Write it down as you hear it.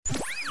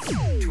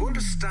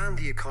understand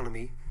the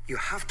economy, you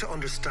have to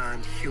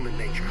understand human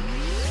nature.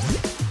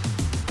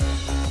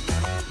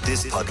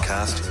 This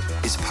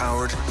podcast is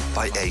powered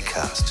by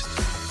Acast.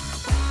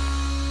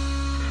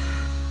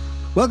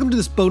 Welcome to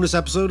this bonus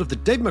episode of the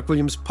Dave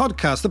McWilliams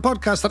podcast, the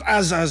podcast that,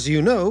 as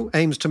you know,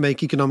 aims to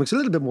make economics a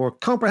little bit more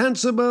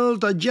comprehensible,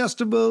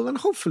 digestible, and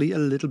hopefully a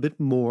little bit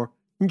more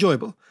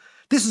enjoyable.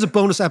 This is a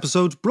bonus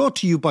episode brought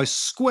to you by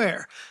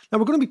Square. Now,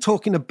 we're going to be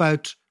talking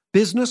about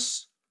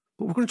business,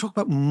 but we're going to talk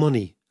about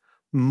money,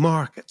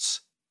 markets,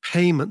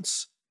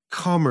 payments,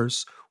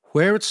 commerce,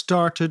 where it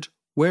started,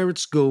 where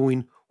it's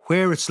going,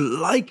 where it's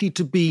likely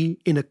to be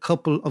in a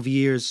couple of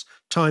years'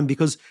 time,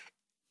 because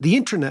the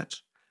internet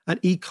and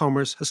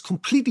e-commerce has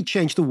completely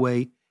changed the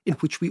way in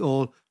which we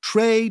all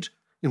trade,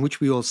 in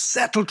which we all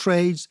settle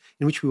trades,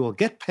 in which we all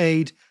get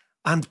paid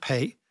and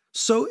pay.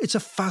 So it's a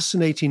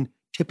fascinating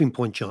tipping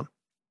point, John.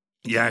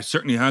 Yeah, it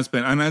certainly has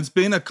been. And it's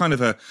been a kind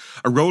of a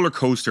roller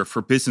coaster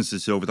for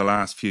businesses over the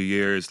last few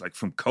years, like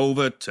from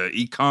COVID to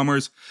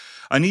e-commerce,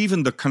 and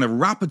even the kind of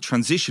rapid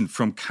transition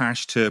from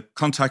cash to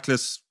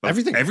contactless.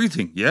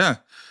 Everything, yeah.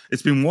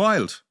 It's been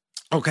wild.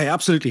 Okay,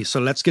 absolutely. So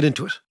let's get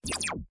into it.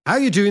 How are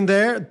you doing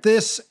there?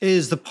 This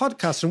is the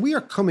podcast, and we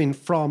are coming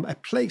from a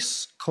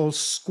place called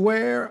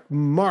Square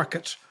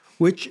Market,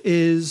 which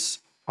is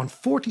on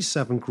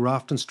 47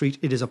 Grafton Street.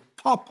 It is a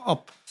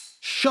pop-up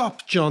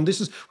shop, John.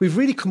 We've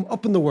really come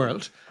up in the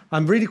world.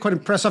 I'm really quite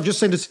impressed. I've just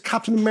seen this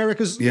Captain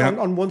America's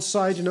on one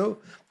side, you know,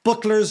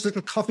 Butler's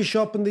little coffee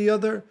shop on the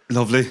other.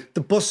 Lovely.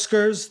 The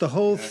buskers, the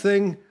whole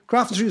thing.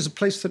 Grafton Street is a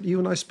place that you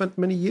and I spent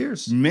many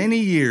years. Many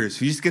years.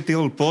 We used to get the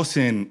old bus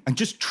in and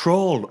just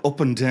troll up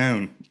and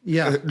down.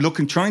 Yeah.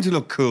 Trying to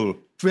look cool.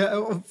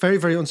 Very,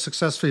 very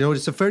unsuccessful. You know,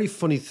 it's a very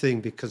funny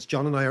thing because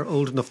John and I are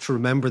old enough to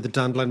remember the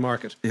Dandelion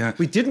Market. Yeah.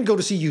 We didn't go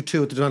to see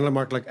U2 at the Dandelion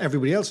Market like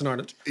everybody else in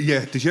Ireland.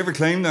 Yeah. Did you ever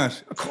claim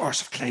that? Of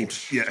course, I've claimed.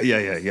 Yeah.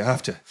 You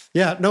have to.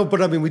 Yeah. No,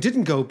 but I mean, we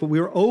didn't go, but we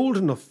were old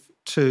enough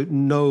to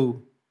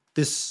know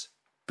this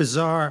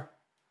bizarre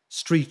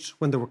street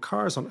when there were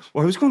cars on it.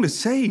 Well, I was going to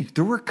say,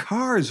 there were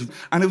cars,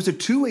 and it was a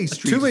two-way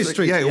street. Two-way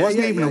street. Yeah, it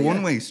wasn't even a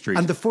one-way street.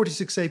 And the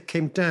 46A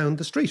came down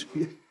the street,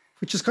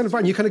 which is kind of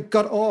fun. You kind of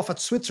got off at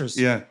Switzer's,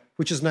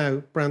 which is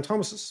now Brown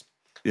Thomas's.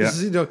 Yeah. This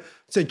is, you know,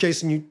 say,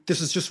 Jason,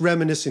 this is just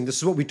reminiscing. This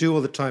is what we do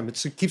all the time.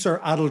 It keeps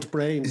our adult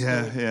brains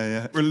going.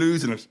 Yeah. We're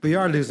losing it. We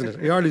are losing it.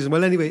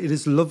 Well, anyway, it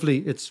is lovely.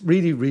 It's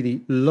really,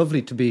 really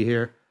lovely to be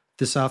here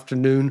this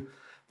afternoon.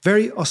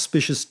 Very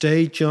auspicious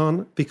day,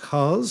 John,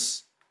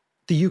 because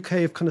the UK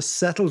have kind of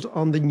settled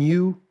on the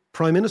new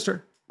Prime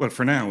Minister. Well,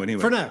 for now,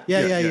 anyway. For now,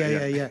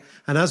 yeah.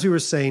 And as we were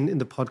saying in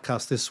the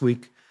podcast this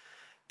week,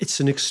 it's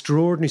an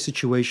extraordinary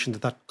situation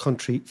that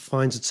country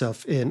finds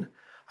itself in.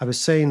 I was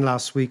saying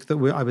last week that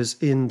I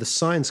was in the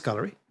Science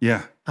Gallery.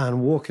 Yeah.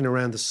 And walking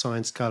around the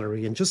Science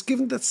Gallery and just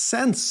given that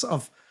sense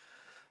of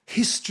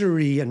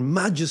history and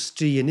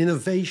majesty and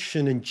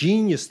innovation and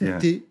genius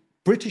that the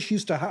British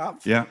used to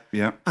have. Yeah.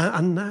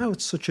 And now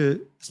it's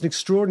an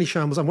extraordinary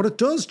shambles. And what it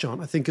does, John,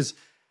 I think is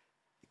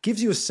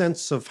gives you a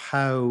sense of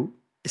how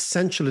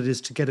essential it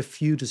is to get a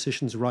few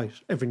decisions right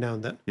every now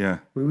and then. Yeah.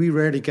 We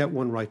rarely get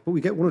one right, but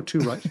we get one or two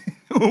right.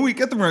 Well, we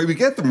get them right. We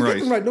get them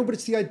right. No, but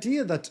it's the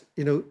idea that,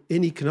 you know,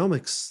 in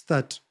economics,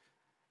 that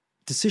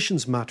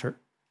decisions matter,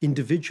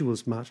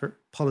 individuals matter,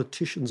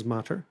 politicians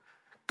matter.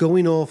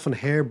 Going off on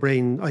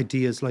harebrained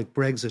ideas like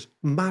Brexit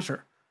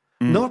matter.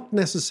 Not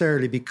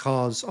necessarily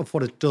because of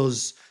what it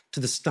does to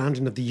the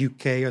standing of the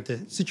UK or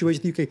the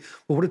situation of the UK,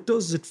 but what it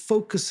does is it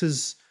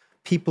focuses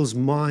people's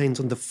minds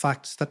on the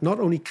facts that not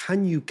only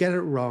can you get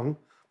it wrong,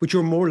 but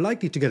you're more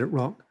likely to get it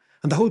wrong.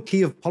 And the whole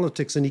key of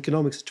politics and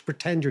economics is to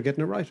pretend you're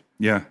getting it right.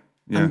 Yeah.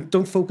 And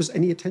don't focus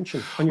any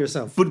attention on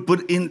yourself.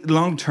 But in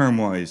long-term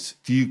wise,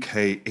 the UK,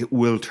 it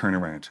will turn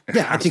around.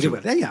 I think it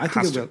will. Yeah, I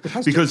think it will. It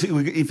has because to.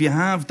 If you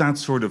have that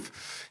sort of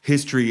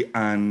history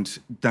and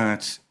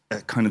that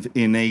kind of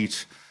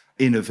innate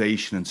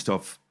innovation and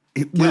stuff,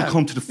 it will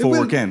come to the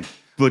fore again.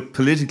 But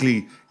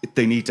politically,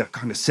 they need to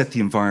kind of set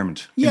the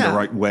environment in the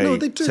right way,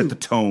 set the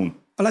tone.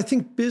 Well, I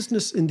think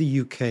business in the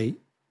UK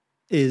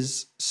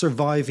is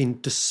surviving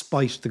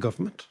despite the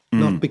government,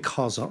 not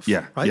because of.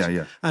 Yeah.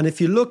 And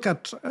if you look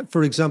at,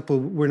 for example,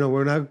 we're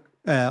now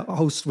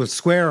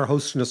Square are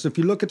hosting us. If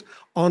you look at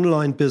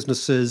online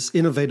businesses,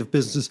 innovative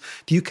businesses,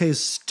 the UK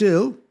is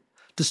still,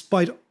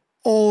 despite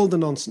all the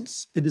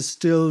nonsense, it is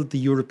still the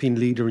European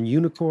leader in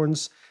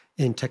unicorns,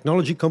 in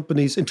technology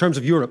companies, in terms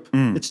of Europe.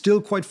 It's still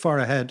quite far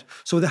ahead.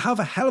 So they have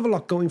a hell of a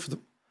lot going for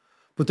them.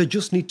 But they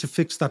just need to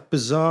fix that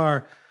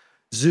bizarre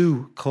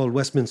zoo called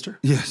Westminster.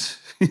 Yes.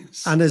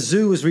 And a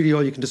zoo is really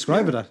all you can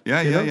describe it at.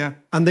 Yeah.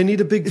 And they need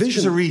a big vision. It's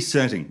just a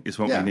resetting is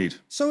what we need.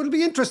 So it'll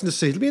be interesting to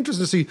see.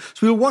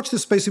 So we'll watch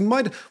this space. We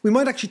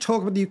might actually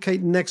talk about the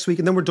UK next week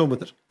and then we're done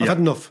with it. I've had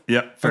enough.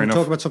 Yeah, fair enough.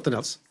 Talk about something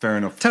else. Fair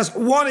enough. Tell us,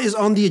 what is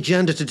on the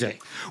agenda today?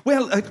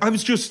 Well, I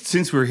was just,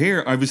 since we're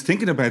here, I was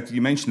thinking about,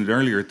 you mentioned it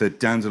earlier, the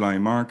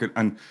Dandelion Market,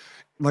 and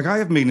like I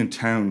haven't been in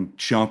town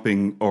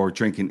shopping or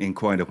drinking in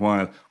quite a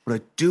while, but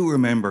I do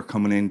remember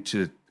coming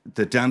into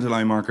the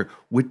Dandelion Market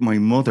with my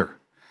mother.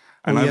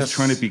 And I was yes.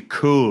 trying to be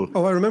cool.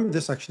 Oh, I remember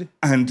this actually.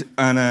 And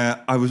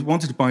I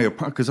wanted to buy a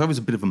parka because I was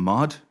a bit of a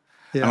mod.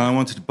 Yeah. And I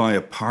wanted to buy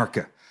a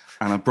parka.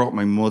 And I brought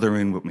my mother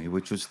in with me,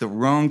 which was the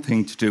wrong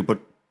thing to do. But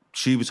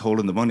she was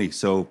holding the money.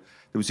 So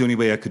it was the only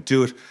way I could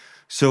do it.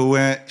 So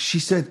she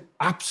said,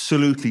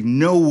 absolutely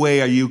no way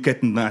are you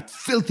getting that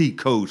filthy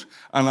coat.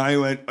 And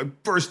I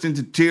burst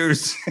into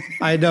tears.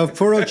 I know,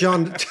 poor old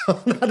John. John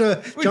had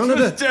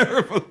a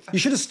terrible. You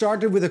should have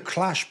started with a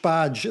Clash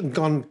badge and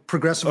gone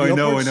progressively I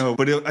upwards. know.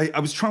 But I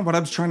was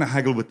trying to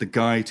haggle with the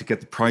guy to get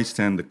the price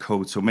down the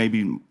coat. So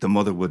maybe the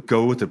mother would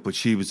go with it. But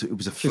she was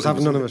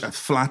having none of it. A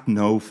flat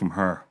no from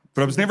her.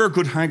 But I was never a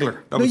good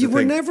haggler. No, you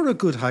were never a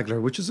good haggler,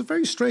 which is a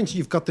very strange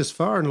you've got this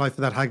far in life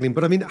without haggling.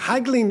 But I mean,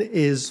 haggling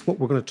is what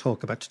we're going to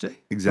talk about today.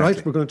 Exactly.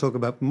 Right? We're going to talk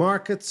about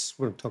markets.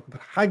 We're going to talk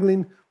about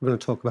haggling. We're going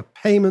to talk about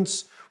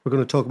payments. We're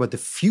going to talk about the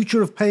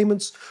future of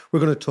payments. We're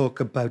going to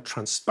talk about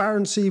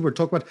transparency. We're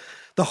talking about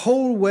the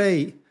whole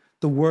way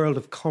the world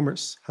of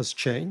commerce has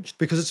changed.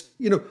 Because it's,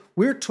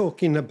 we're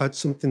talking about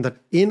something that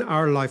in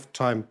our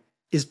lifetime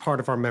is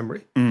part of our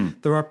memory.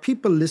 There are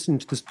people listening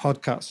to this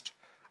podcast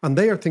and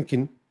they are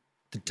thinking,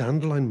 the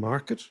dandelion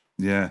market,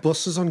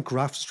 buses on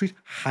Graft Street,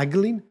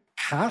 haggling,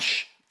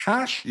 cash,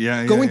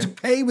 going to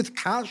pay with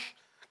cash,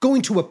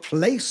 going to a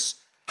place,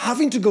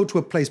 having to go to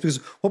a place.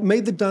 Because what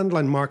made the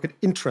dandelion market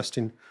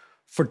interesting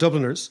for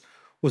Dubliners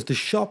was the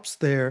shops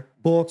there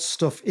bought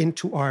stuff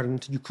into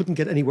Ireland you couldn't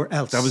get anywhere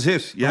else. That was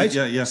it. Yeah, right?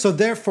 yeah. So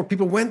therefore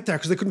people went there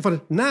because they couldn't find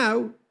it.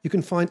 Now you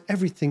can find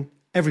everything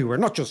everywhere,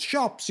 not just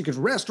shops, you get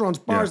restaurants,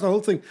 bars, the whole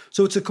thing.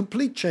 So it's a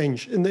complete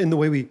change in the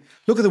way we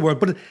look at the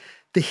world. But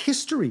the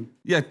history.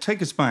 Yeah,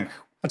 take us back.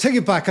 I'll take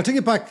you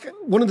back.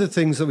 One of the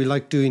things that we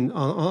like doing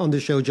on the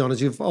show, John,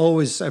 as you've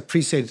always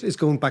appreciated, is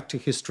going back to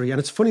history. And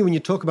it's funny when you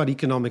talk about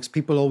economics,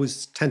 people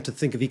always tend to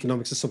think of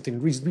economics as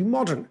something reasonably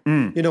modern,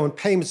 and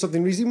payments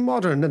something reasonably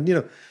modern.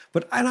 And,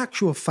 but in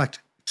actual fact,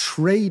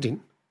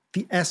 trading,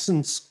 the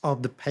essence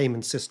of the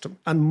payment system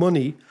and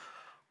money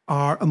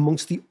are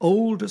amongst the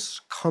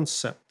oldest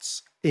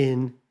concepts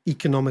in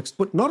economics,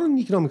 but not in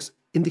economics,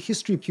 in the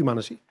history of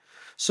humanity.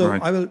 So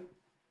I will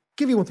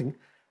give you one thing.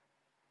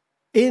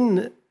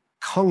 In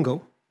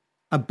Congo,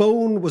 a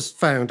bone was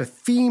found, the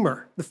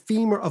femur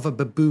of a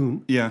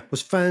baboon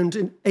was found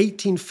in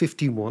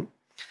 1851.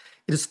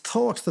 It is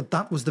thought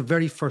that was the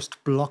very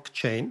first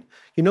blockchain.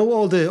 You know,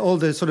 all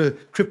the sort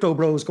of crypto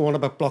bros go on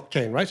about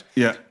blockchain, right?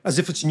 Yeah. As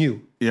if it's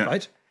new,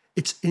 right?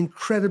 It's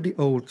incredibly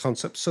old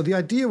concept. So the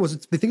idea was,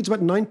 they think it's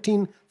about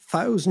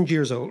 19,000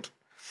 years old.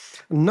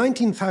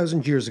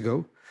 19,000 years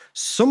ago,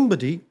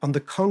 somebody on the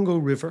Congo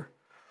River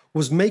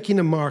was making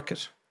a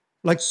market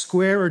like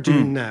Square are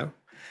doing now.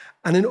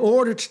 And in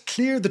order to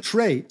clear the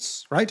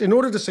trades, right, in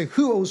order to say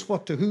who owes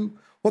what to who,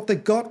 what they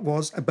got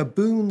was a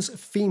baboon's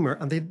femur,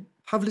 and they'd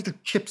have little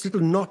chips,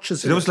 little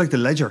notches. It was like the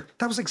ledger.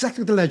 That was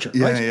exactly the ledger,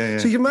 Yeah, right? yeah.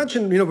 So you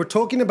imagine, we're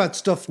talking about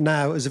stuff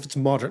now as if it's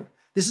modern.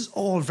 This is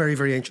all very,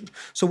 very ancient.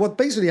 So what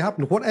basically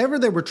happened, whatever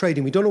they were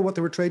trading, we don't know what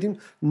they were trading,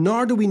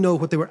 nor do we know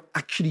what they were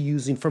actually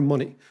using for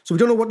money. So we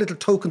don't know what little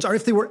tokens are,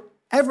 if they were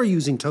ever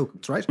using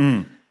tokens, right?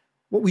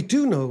 What we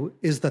do know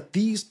is that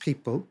these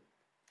people,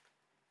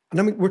 and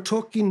I mean, we're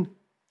talking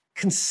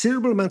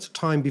considerable amounts of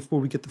time before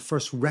we get the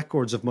first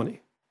records of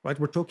money, right?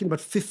 We're talking about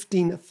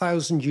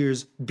 15,000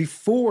 years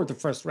before the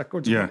first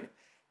records of money.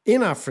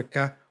 In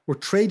Africa, we're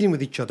trading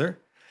with each other.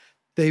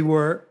 They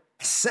were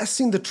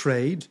assessing the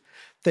trade.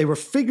 They were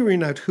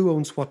figuring out who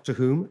owns what to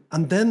whom.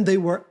 And then they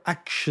were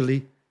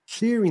actually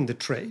clearing the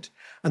trade.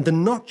 And the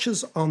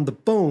notches on the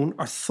bone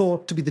are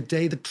thought to be the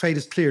day the trade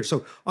is cleared.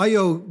 So I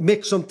owe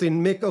Mick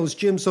something, Mick owes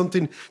Jim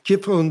something,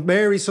 Jim owes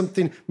Mary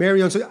something,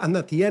 Mary owes something, and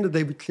at the end of the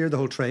day, we clear the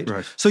whole trade.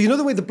 Right. So you know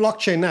the way the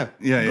blockchain now?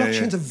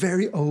 Blockchain's a a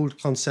very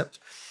old concept.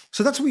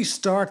 So that's where we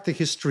start the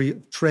history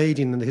of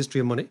trading and the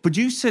history of money. But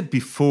you said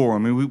before, I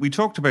mean, we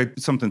talked about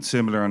something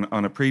similar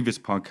on a previous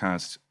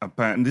podcast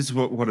about, and this is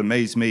what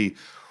amazed me,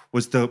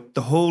 was the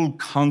whole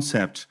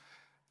concept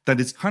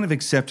that it's kind of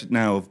accepted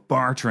now of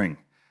bartering.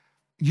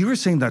 You were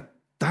saying that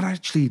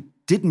actually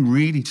didn't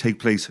really take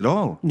place at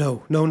all.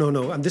 No.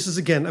 And this is,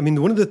 again, I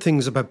mean, one of the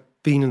things about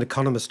being an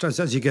economist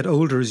as you get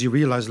older is you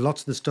realize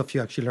lots of the stuff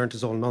you actually learned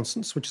is all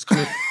nonsense, which is kind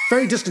of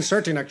very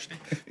disconcerting, actually.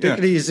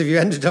 Particularly as if you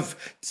ended up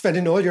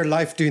spending all your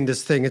life doing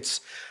this thing.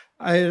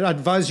 I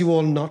advise you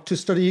all not to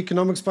study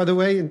economics, by the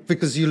way,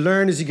 because you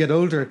learn as you get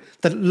older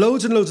that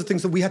loads and loads of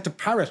things that we had to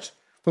parrot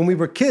when we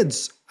were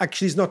kids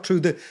actually is not true.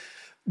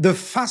 The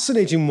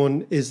fascinating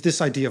one is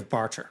this idea of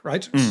barter,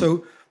 right?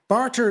 So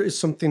barter is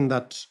something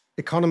that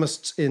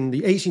economists in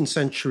the 18th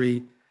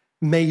century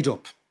made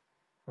up,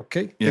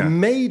 okay? They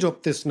made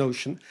up this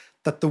notion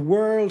that the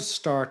world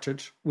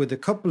started with a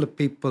couple of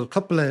people,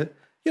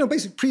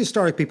 basic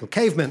prehistoric people,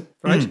 cavemen,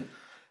 right?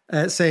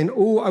 Saying,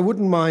 I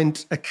wouldn't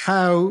mind a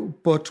cow,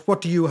 but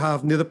what do you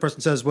have? And the other person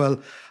says, well,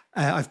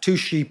 I have 2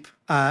 sheep,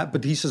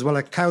 but he says, well,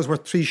 a cow's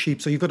worth 3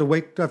 sheep, so you've got to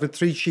wait to have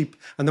 3 sheep,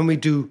 and then we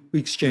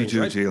exchange,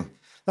 right? A deal.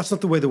 That's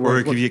not the way the world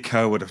works. Or I give you a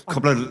cow with a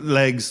couple of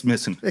legs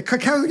missing. A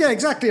cow, yeah,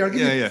 exactly. Or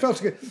give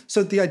you.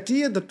 So the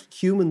idea that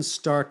humans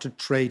started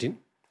trading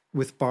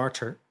with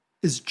barter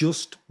is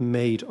just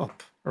made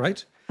up,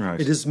 right? Right.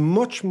 It is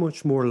much,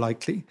 much more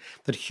likely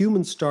that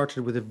humans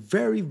started with a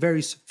very,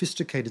 very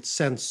sophisticated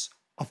sense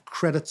of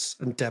credits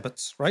and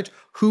debits, right?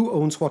 Who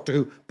owns what to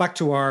who? Back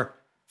to our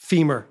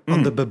femur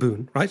on the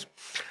baboon, right?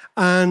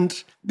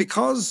 And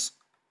because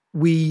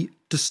we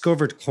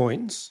discovered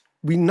coins,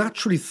 we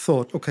naturally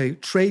thought, okay,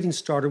 trading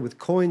started with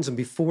coins and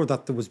before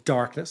that there was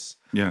darkness.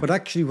 Yeah. But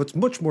actually what's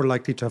much more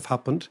likely to have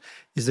happened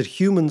is that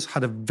humans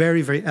had a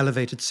very, very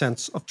elevated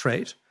sense of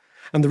trade.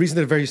 And the reason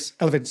they had a very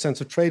elevated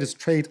sense of trade is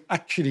trade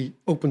actually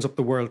opens up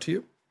the world to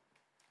you.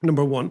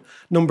 Number one.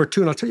 Number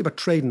two, and I'll tell you about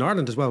trade in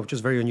Ireland as well, which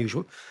is very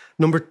unusual.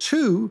 Number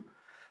two,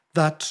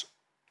 that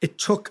it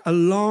took a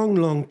long,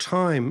 long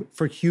time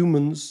for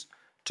humans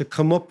to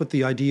come up with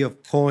the idea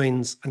of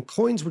coins, and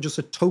coins were just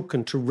a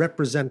token to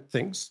represent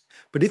things.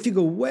 But if you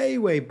go way,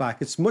 way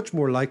back, it's much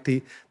more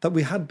likely that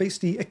we had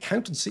basically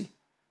accountancy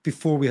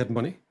before we had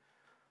money.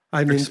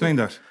 I mean, explain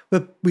that.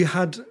 But we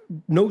had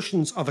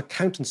notions of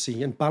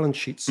accountancy and balance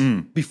sheets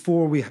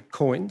before we had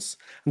coins.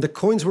 And the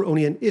coins were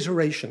only an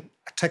iteration,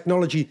 a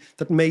technology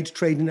that made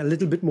trading a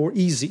little bit more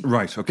easy.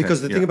 Right, okay.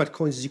 Because the thing about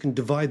coins is you can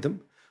divide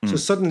them. So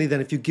suddenly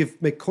then if you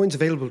make coins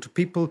available to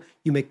people,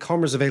 you make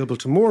commerce available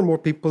to more and more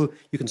people,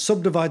 you can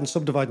subdivide and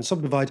subdivide and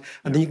subdivide,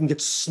 and then you can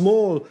get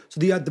small. So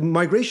the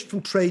migration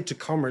from trade to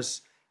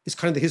commerce is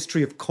kind of the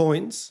history of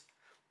coins.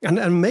 And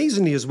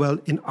amazingly as well,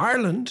 in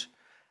Ireland,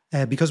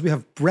 because we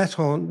have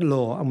Breton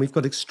law and we've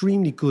got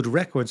extremely good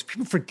records,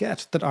 people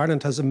forget that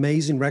Ireland has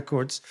amazing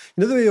records.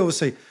 You know the way they always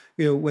say,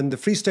 when the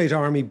Free State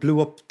Army blew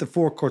up the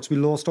forecourts, we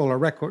lost all our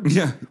records.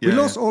 We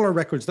lost all our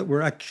records that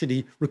were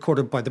actually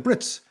recorded by the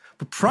Brits.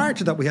 But prior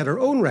to that, we had our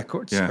own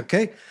records,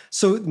 okay?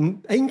 So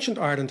ancient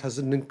Ireland has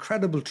an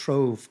incredible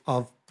trove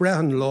of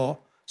Breton law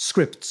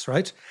scripts,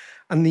 right?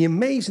 And the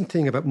amazing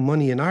thing about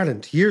money in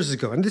Ireland years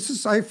ago, and this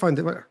is, I find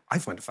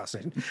it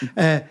fascinating,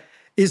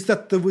 is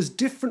that there was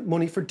different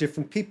money for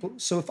different people.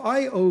 So if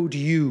I owed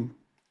you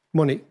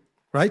money,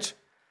 right,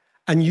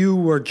 and you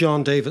were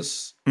John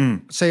Davis,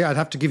 say I'd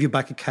have to give you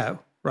back a cow,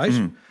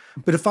 right?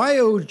 But if I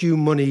owed you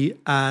money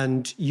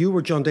and you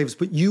were John Davis,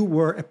 but you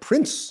were a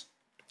prince,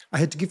 I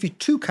had to give you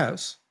 2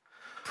 cows.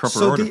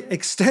 Proper order. The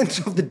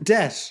extent of the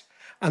debt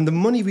and the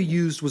money we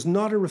used was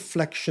not a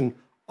reflection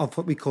of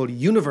what we call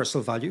universal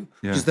value,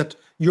 which is that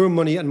your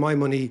money and my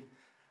money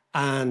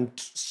and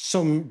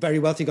some very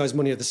wealthy guy's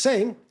money are the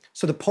same.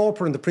 So the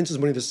pauper and the prince's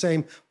money are the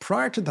same.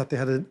 Prior to that, they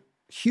had a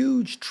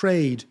huge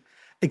trade,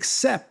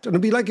 except, and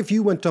it'd be like if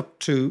you went up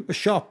to a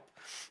shop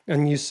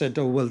and you said,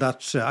 oh, well,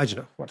 that, I don't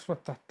know,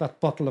 what that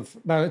bottle of,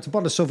 now it's a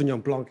bottle of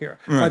Sauvignon Blanc here,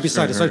 right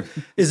beside us. Right.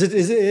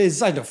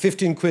 Is, I don't know,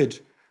 15 quid.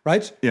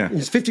 Right? Yeah.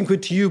 It's 15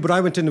 quid to you, but I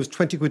went in, it was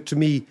 20 quid to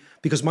me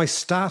because my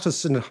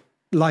status in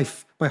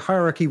life, my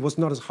hierarchy was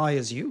not as high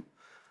as you.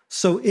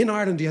 So in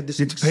Ireland, you had this.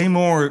 You had to pay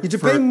more. You had to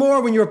pay more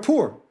when you're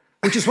poor,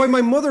 which is why my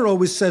mother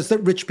always says that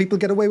rich people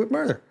get away with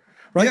murder.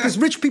 Right? Because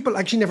rich people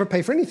actually never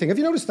pay for anything. Have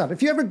you noticed that?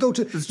 If you ever go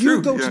to,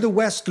 to the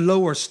West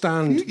Lower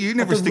Stand. You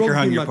never stick your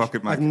hand in your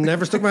pocket, Mike. I've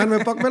never stuck my hand in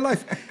my pocket in my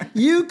life.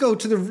 You go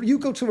to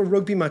a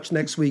rugby match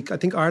next week. I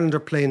think Ireland are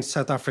playing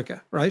South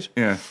Africa, right?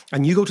 Yeah.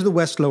 And you go to the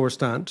West Lower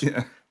Stand.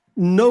 Yeah.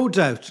 No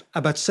doubt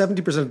about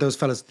 70% of those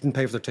fellas didn't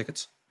pay for their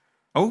tickets.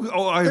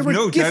 Oh, I have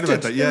no doubt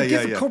about that.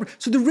 Yeah.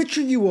 So the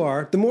richer you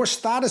are, the more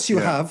status you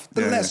have,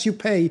 the less you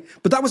pay.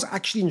 But that was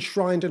actually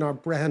enshrined in our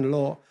Breton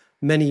law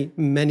many,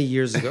 many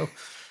years ago.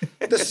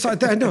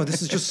 I know,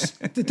 this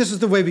is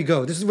the way we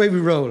go. This is the way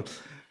we roll.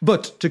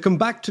 But to come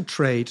back to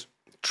trade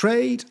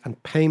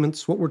and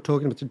payments, what we're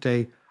talking about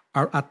today,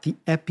 are at the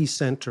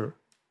epicenter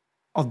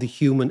of the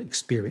human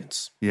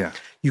experience. Yeah.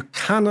 You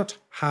cannot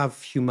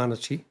have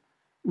humanity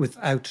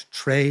without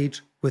trade,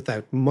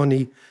 without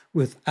money,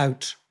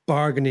 without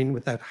bargaining,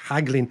 without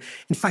haggling.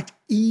 In fact,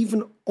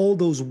 even all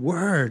those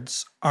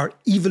words are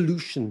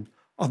evolution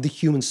of the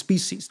human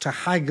species. To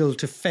haggle,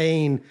 to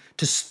feign,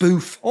 to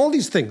spoof, all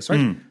these things,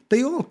 right?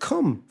 They all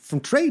come from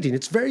trading.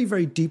 It's very,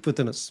 very deep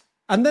within us.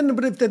 And then,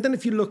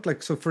 if you look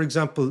like, so for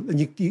example, and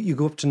you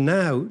go up to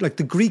now, like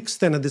the Greeks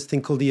then had this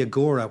thing called the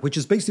agora, which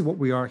is basically what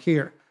we are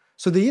here.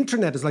 So the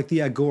internet is like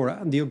the agora,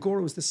 and the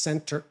agora was the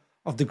center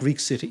of the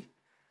Greek city.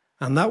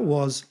 And that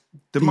was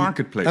the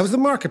marketplace. That was the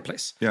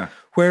marketplace. Yeah.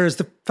 Whereas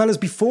the fellas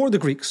before the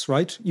Greeks,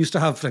 right, used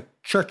to have like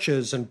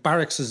churches and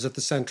barracks at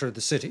the center of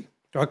the city.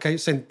 Okay,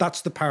 saying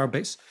that's the power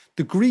base.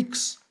 The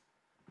Greeks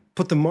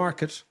put the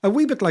market a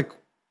wee bit like,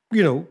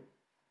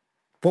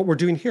 what we're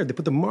doing here. They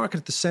put the market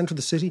at the center of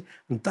the city,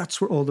 and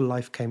that's where all the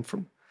life came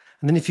from.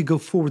 And then if you go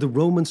forward, the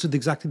Romans did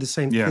exactly the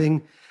same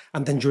thing.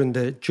 And then during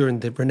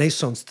the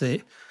Renaissance,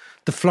 the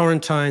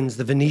Florentines,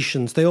 the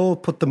Venetians, they all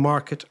put the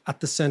market at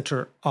the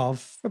center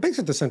of,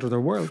 basically at the center of their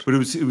world. But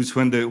it was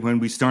when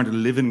we started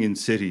living in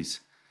cities,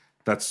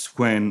 that's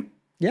when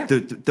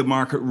the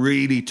market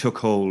really took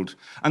hold.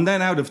 And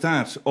then out of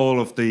that, all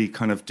of the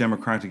kind of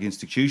democratic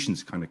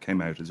institutions kind of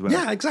came out as well.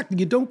 Yeah, exactly.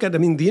 You don't get,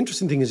 the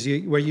interesting thing is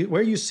where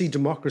you see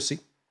democracy,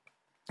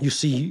 you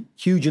see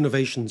huge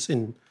innovations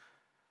in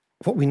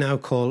what we now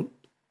call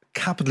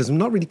capitalism.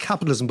 Not really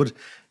capitalism, but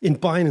in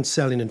buying and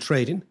selling and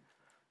trading.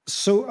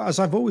 So, as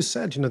I've always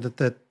said,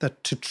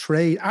 that to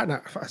trade,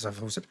 as I've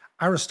always said,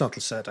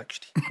 Aristotle said,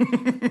 actually.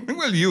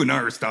 Well, you and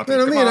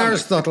Aristotle. Me and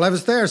Aristotle. I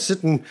was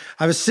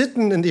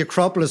sitting in the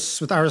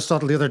Acropolis with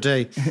Aristotle the other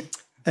day.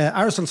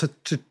 Aristotle said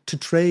to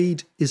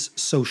trade is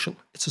social.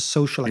 It's a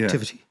social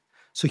activity.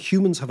 So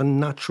humans have a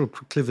natural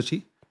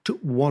proclivity to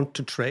want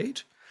to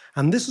trade.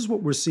 And this is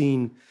what we're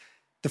seeing.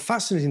 The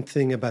fascinating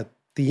thing about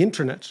the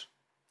internet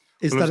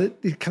is that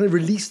it kind of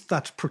released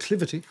that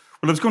proclivity.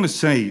 Well, I was going to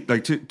say,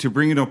 like, to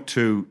bring it up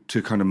to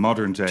kind of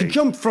modern day. To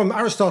jump from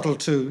Aristotle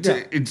to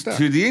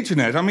the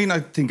internet. I mean, I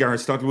think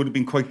Aristotle would have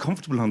been quite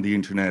comfortable on the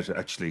internet,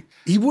 actually.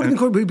 He wouldn't.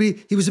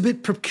 He was a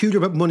bit peculiar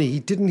about money. He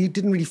didn't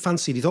really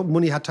fancy it. He thought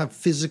money had to have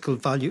physical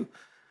value,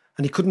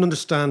 and he couldn't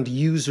understand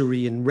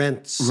usury and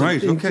rents.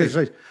 Right.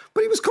 Right.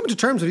 But he was coming to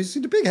terms with it. He's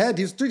a big head.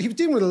 He was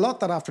dealing with a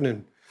lot that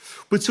afternoon.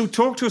 But so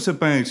talk to us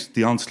about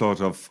the onslaught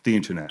of the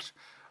internet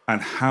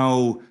and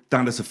how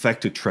that has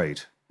affected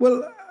trade.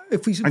 Well,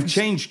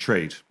 changed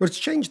trade. Well, it's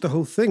changed the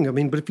whole thing. I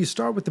mean, but if you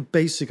start with the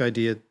basic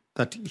idea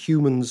that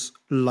humans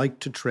like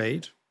to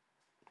trade,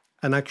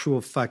 in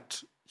actual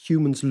fact,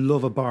 humans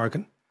love a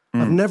bargain.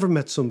 I've never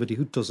met somebody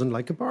who doesn't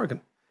like a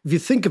bargain. If you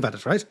think about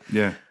it, right?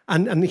 Yeah.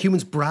 And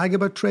humans brag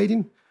about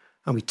trading,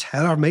 and we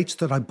tell our mates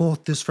that I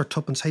bought this for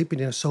tuppence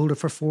halfpenny and I sold it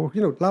for 4,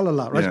 la la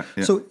la, right?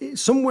 Yeah. So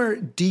somewhere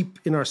deep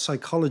in our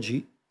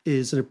psychology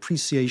is an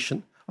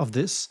appreciation of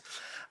this.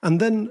 And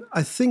then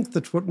I think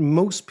that what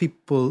most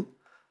people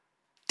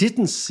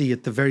didn't see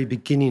at the very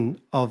beginning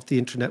of the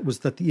internet was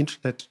that the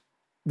internet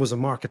was a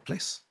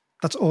marketplace.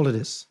 That's all it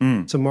is.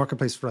 It's a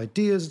marketplace for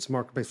ideas. It's a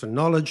marketplace for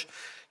knowledge.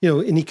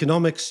 In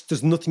economics,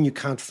 there's nothing you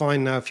can't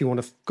find now if you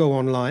want to go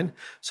online.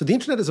 So the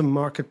internet is a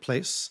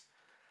marketplace.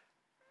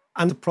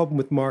 And the problem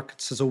with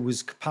markets is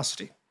always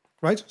capacity,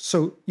 right?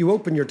 So you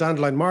open your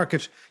Dandelion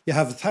market, you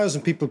have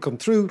 1,000 people come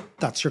through,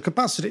 that's your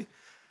capacity.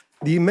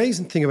 The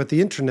amazing thing about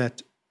the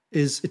internet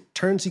is it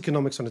turns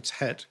economics on its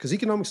head, because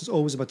economics is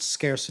always about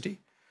scarcity.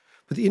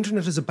 But the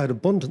internet is about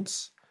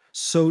abundance.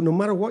 So no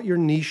matter what your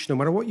niche, no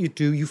matter what you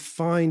do, you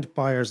find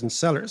buyers and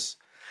sellers.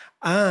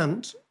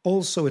 And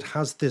also it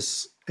has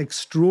this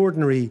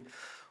extraordinary,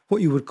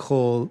 what you would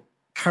call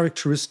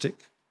characteristic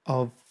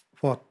of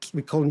what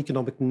we call an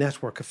economic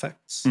network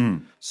effects.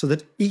 So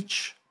that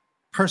each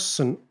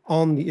person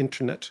on the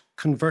internet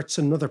converts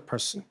another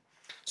person.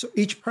 So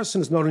each person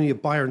is not only a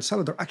buyer and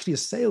seller, they're actually a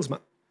salesman.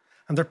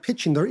 And they're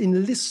pitching, they're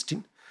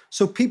enlisting.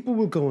 So people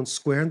will go on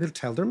Square and they'll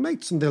tell their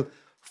mates and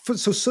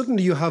so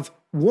suddenly you have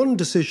one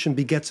decision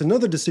begets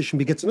another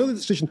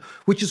decision,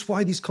 which is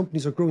why these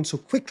companies are growing so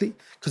quickly,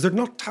 because they're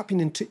not tapping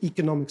into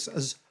economics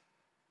as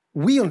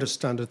we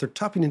understand it. They're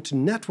tapping into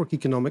network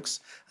economics.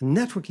 And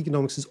network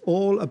economics is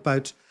all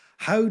about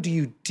how do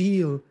you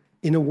deal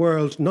in a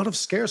world not of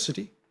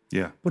scarcity,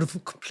 but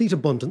of complete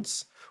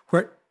abundance,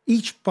 where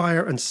each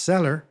buyer and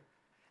seller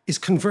is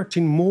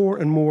converting more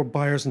and more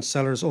buyers and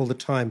sellers all the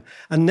time.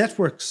 And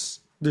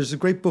networks, there's a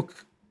great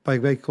book by a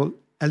guy called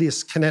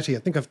Elias Canetti. I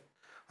think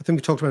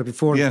we talked about it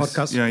before in the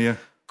podcast.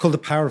 Called The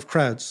Power of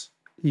Crowds.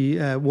 He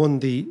won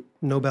the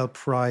Nobel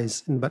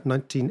Prize in about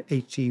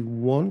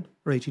 1981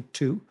 or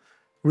 82.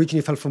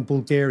 Originally fell from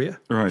Bulgaria,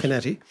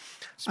 Canetti.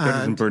 It's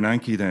better than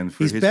Bernanke then.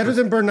 He's better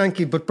than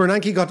Bernanke, but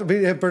Bernanke got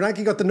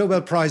the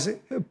Nobel Prize.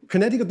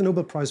 Canetti got the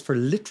Nobel Prize for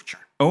literature.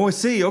 Oh, I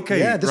see. Okay.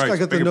 Yeah, this guy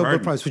got the Nobel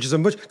Prize, which is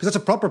because that's a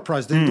proper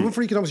prize. The one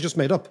for economics is just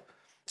made up.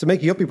 It's a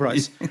make-you-uppy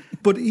prize.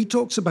 But he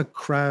talks about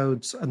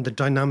crowds and the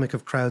dynamic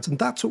of crowds. And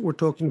that's what we're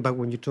talking about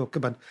when you talk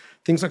about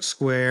things like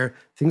Square,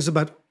 things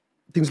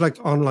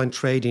like online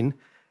trading.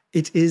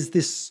 It is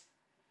this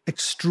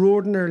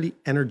extraordinarily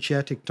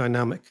energetic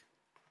dynamic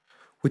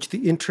which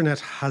the internet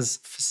has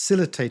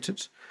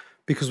facilitated,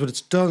 because what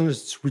it's done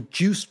is it's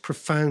reduced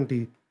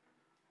profoundly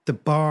the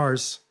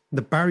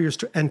barriers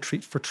to entry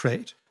for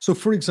trade. So,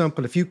 for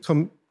example, if you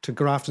come to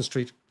Grafton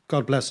Street,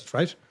 God bless it,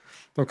 right?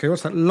 Okay,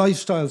 what's that?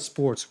 Lifestyle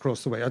Sports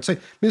across the way. I'd say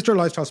Mr.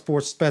 Lifestyle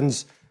Sports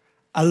spends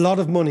a lot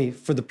of money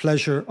for the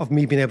pleasure of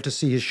me being able to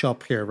see his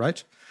shop here,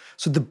 right?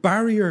 So the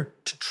barrier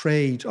to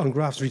trade on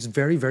Grafton Street is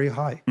very, very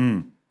high.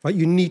 Right?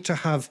 You need to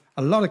have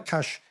a lot of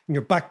cash in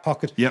your back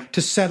pocket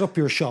to set up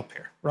your shop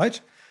here, right?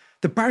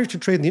 The barrier to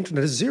trade on the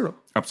internet is zero.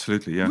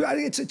 Absolutely, yeah.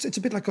 It's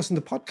a bit like us in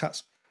the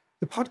podcast.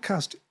 The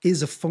podcast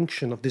is a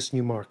function of this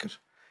new market.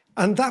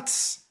 And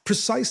that's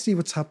precisely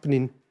what's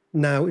happening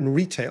now in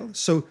retail.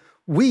 So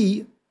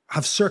we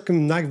have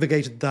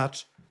circumnavigated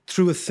that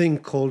through a thing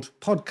called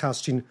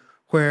podcasting,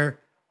 where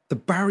the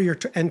barrier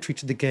to entry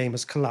to the game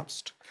has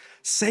collapsed.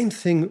 Same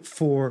thing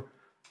for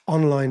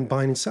online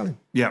buying and selling.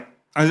 Yeah.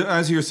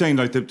 As you're saying,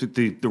 like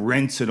the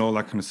rents and all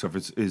that kind of stuff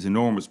is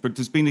enormous, but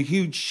there's been a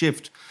huge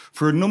shift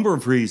for a number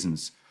of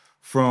reasons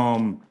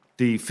from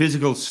the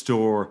physical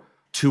store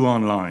to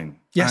online.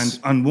 Yes.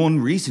 And one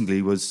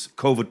recently was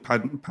COVID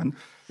pandemic.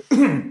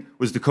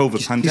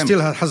 He still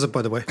has it,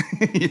 by the way.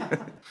 Yeah.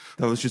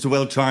 That was just a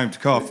well-timed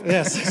cough.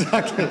 Yes,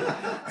 exactly.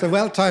 It's a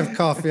well-timed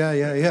cough,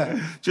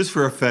 yeah. Just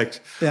for effect.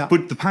 Yeah.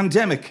 But the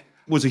pandemic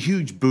was a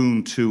huge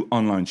boon to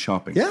online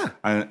shopping. Yeah.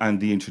 And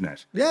the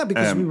internet. Yeah,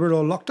 because we were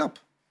all locked up.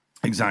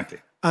 Exactly.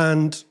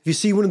 And you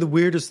see, one of the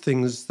weirdest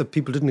things that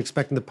people didn't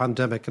expect in the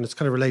pandemic, and it's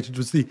kind of related,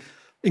 was the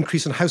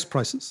increase in house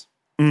prices.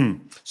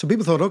 So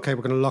people thought, okay,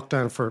 we're going to lock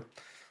down for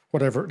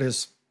whatever it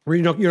is.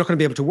 You're not going to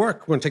be able to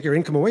work. We're going to take your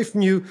income away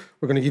from you.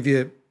 We're going to give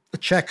you a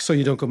check so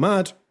you don't go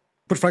mad.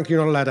 But frankly,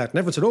 you're not allowed out. And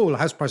everyone said, oh, well,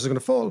 house prices are going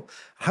to fall.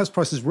 House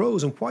prices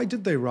rose. And why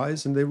did they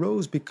rise? And they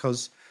rose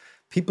because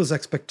people's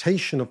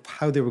expectation of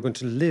how they were going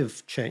to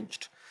live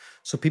changed.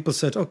 So people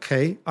said,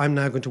 okay, I'm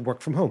now going to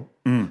work from home.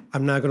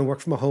 I'm now going to work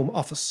from a home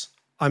office.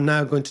 I'm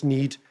now going to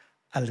need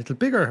a little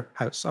bigger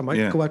house. I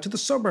might go out to the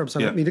suburbs. I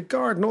might need a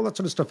garden, all that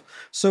sort of stuff.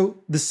 So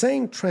the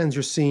same trends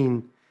you're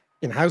seeing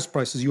in house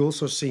prices, you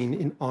also seen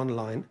in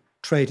online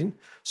trading.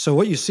 So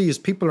what you see is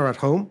people are at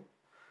home.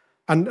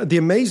 And the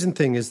amazing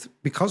thing is,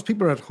 because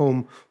people are at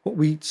home, what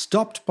we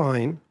stopped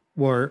buying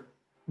were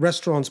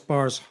restaurants,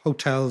 bars,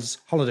 hotels,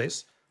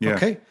 holidays. Yeah.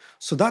 Okay?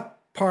 So that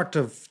part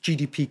of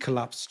GDP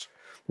collapsed.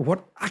 But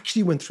what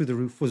actually went through the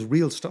roof was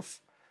real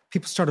stuff.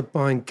 People started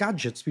buying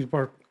gadgets. People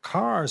bought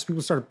cars.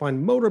 People started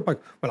buying motorbike.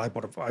 Well, I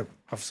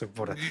obviously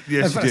bought a.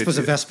 Yes, I suppose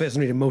a Vespa isn't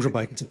really a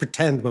motorbike. It's a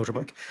pretend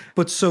motorbike.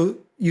 But so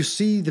you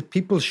see that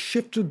people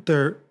shifted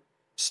their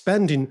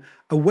spending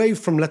away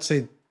from, let's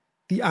say,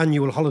 the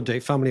annual holiday,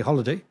 family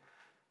holiday,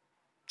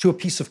 to a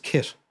piece of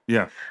kit.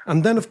 Yeah.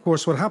 And then, of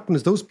course, what happened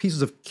is those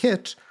pieces of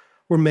kit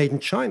were made in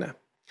China.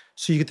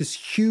 So you get this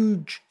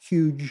huge,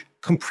 huge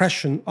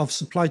compression of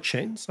supply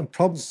chains and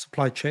problems with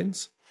supply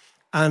chains.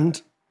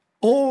 And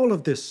all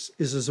of this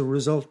is as a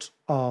result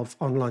of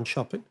online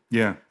shopping.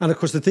 Yeah. And of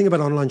course, the thing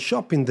about online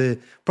shopping, the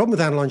problem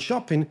with online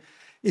shopping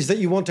is that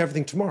you want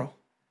everything tomorrow.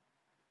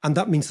 And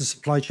that means the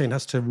supply chain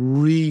has to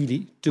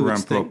really do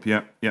its thing.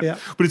 Ramp up, yeah.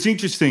 But it's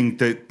interesting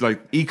that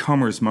like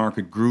e-commerce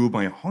market grew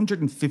by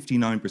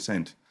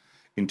 159%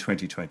 in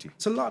 2020.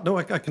 It's a lot. No,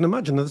 I can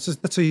imagine.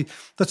 That's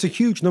a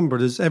huge number.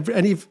 There's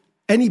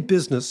any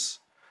business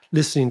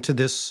listening to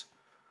this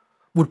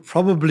would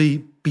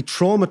probably be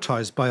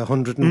traumatized by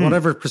 100 and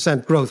whatever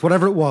percent growth,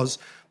 whatever it was.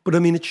 But I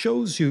mean, it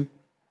shows you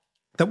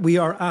that we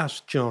are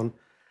at, John,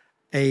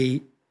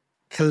 a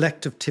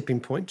collective tipping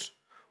point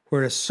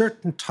where a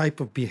certain type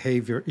of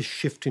behavior is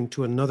shifting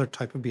to another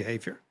type of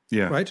behavior.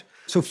 Yeah. Right?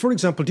 So, for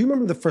example, do you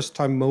remember the first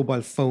time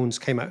mobile phones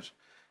came out?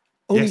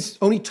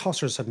 Only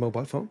tossers had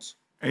mobile phones.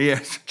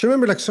 Yes. Do you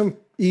remember like some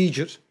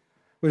Egypt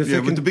with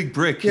the big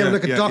brick.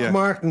 Like a Doc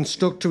Martin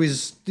stuck to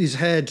his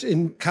head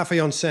in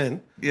Café en Seine,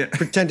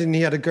 pretending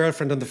he had a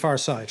girlfriend on the far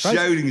side, right?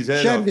 Shouting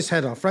his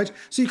head off. Right?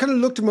 So you kind of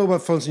looked at mobile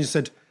phones and you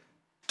said,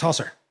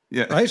 tosser.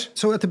 Yeah. Right?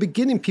 So at the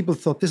beginning, people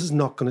thought this is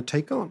not going to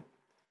take on.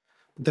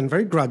 But then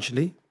very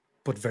gradually,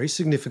 but very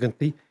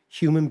significantly,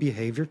 human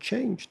behavior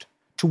changed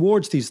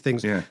towards these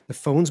things. Yeah. The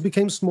phones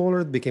became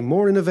smaller, they became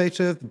more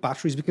innovative, the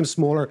batteries became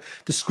smaller,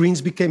 the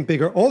screens became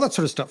bigger, all that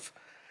sort of stuff.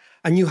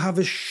 And you have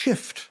a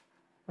shift,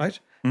 right?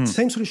 The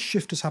same sort of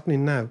shift is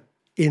happening now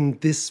in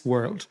this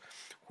world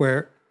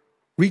where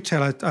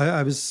retail,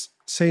 I was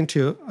saying to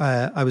you,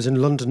 I was in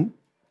London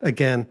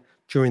again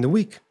during the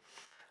week,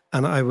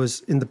 and I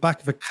was in the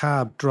back of a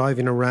cab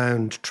driving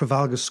around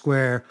Trafalgar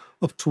Square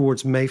up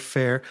towards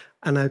Mayfair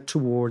and out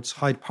towards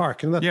Hyde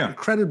Park, in that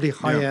incredibly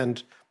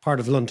high-end part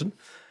of London.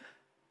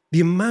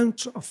 The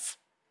amount of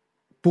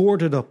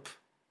boarded up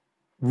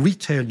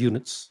retail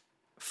units,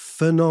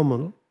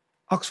 phenomenal.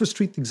 Oxford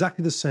Street,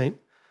 exactly the same.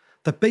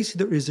 That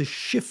basically there is a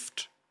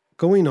shift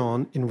going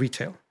on in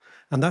retail.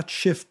 And that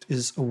shift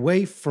is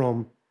away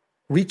from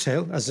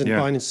retail, as in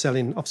buying and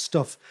selling of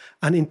stuff,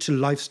 and into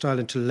lifestyle,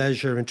 into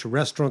leisure, into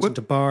restaurants,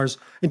 into bars,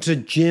 into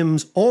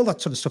gyms, all that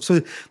sort of stuff.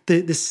 So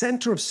the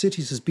center of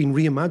cities has been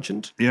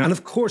reimagined. Yeah. And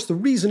of course, the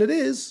reason it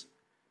is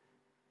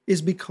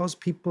because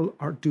people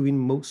are doing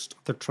most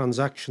of their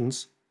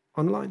transactions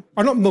online.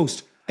 Or not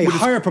most, a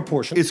higher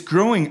proportion. It's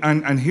growing.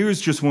 And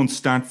here's just one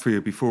stat for you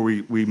before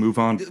we move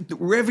on. The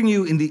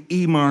revenue in the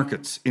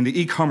e-markets, in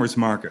the e-commerce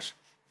market,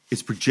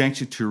 is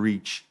projected to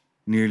reach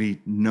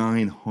nearly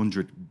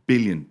 900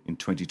 billion in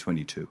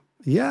 2022.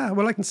 Yeah,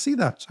 well, I can see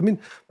that. I mean,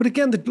 but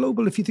again, the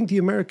global, if you think the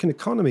American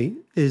economy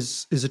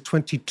is a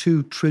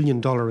 $22 trillion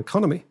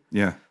economy.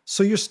 Yeah.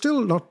 So you're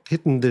still not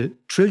hitting the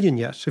trillion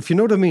yet, if you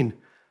know what I mean.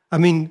 I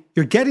mean,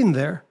 you're getting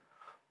there,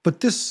 but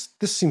this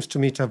seems to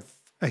me to have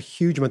a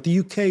huge amount. The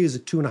UK is a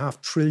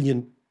 $2.5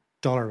 trillion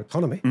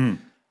economy.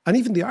 And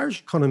even the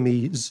Irish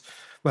economy is,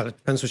 well, it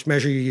depends which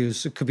measure you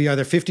use. It could be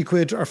either 50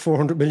 quid or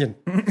 400 million.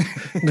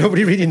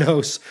 Nobody really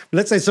knows.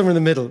 Let's say somewhere in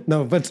the middle.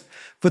 No, but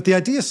the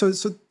idea, so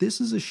this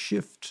is a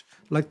shift,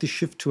 like the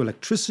shift to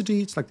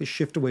electricity. It's like the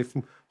shift away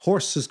from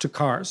horses to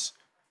cars.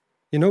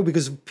 You know,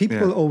 because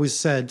people always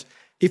said,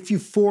 if you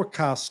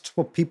forecast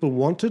what people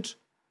wanted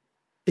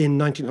in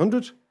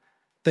 1900,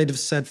 they'd have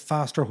said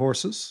faster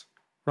horses,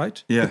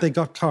 right? Yeah. But they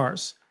got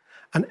cars.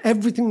 And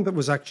everything that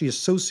was actually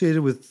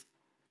associated with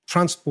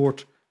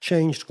transport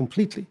changed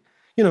completely.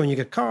 You know, and you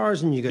get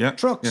cars and you get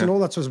trucks and all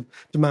that sort of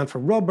demand for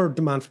rubber,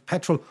 demand for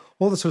petrol,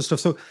 all that sort of stuff.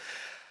 So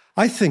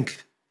I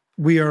think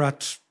we are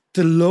at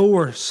the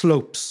lower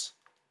slopes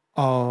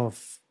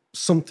of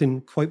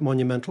something quite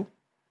monumental.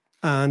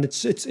 And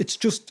it's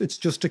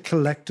just a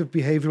collective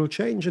behavioral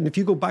change. And if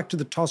you go back to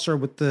the tosser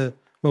with the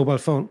mobile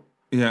phone.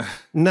 Yeah.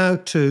 Now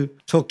to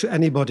talk to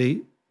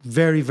anybody,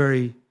 very,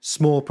 very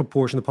small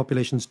proportion of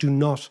populations do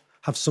not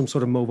have some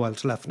sort of mobile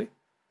telephony.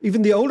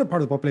 Even the older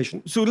part of the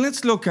population. So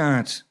let's look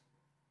at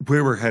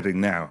where we're heading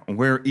now and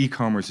where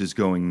e-commerce is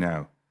going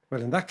now.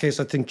 Well, in that case,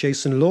 I think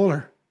Jason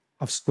Lawler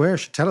of Square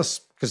should tell us,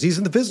 because he's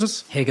in the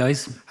business. Hey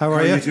guys, How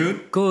are you?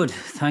 doing? good.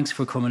 Thanks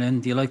for coming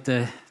in. Do you like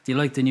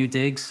the new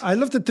digs? I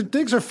love that the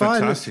digs are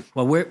fine. Fantastic.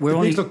 Well, we're The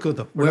only digs look good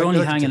though. we're only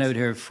like the hanging digs. out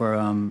here for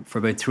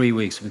about 3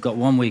 weeks. We've got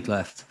 1 week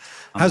left.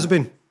 How's it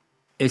been?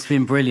 It's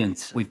been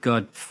brilliant. We've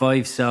got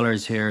 5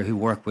 sellers here who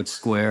work with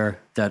Square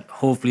that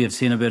hopefully have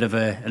seen a bit of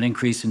an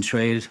increase in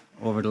trade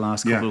over the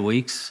last couple of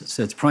weeks.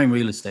 So it's prime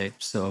real estate.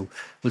 So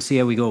we'll see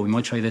how we go. We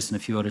might try this in a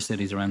few other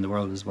cities around the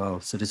world as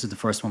well. So this is the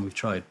first one we've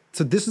tried.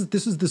 So this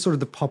is the sort of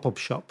the pop-up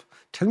shop.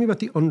 Tell me about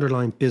the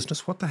underlying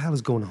business. What the hell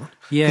is going on?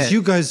 Yeah. Because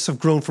you guys have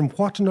grown from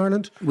what in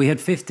Ireland? We had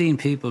 15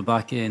 people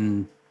back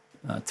in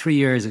 3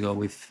 years ago.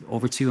 We've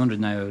over 200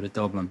 now out of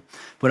Dublin.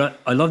 But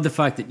I love the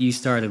fact that you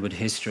started with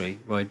history,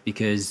 right?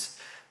 Because,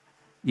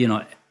 you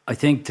know, I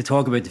think to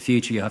talk about the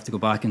future, you have to go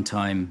back in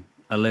time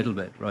a little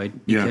bit, right?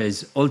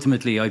 Because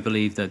ultimately, I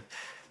believe that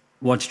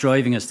what's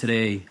driving us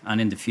today and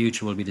in the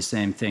future will be the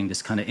same thing,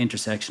 this kind of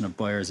intersection of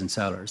buyers and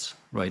sellers,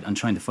 right? And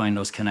trying to find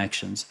those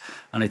connections.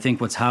 And I think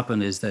what's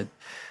happened is that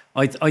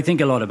I think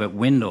a lot about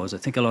windows. I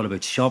think a lot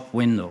about shop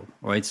window,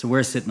 right? So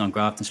we're sitting on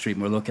Grafton Street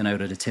and we're looking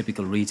out at a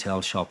typical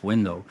retail shop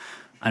window.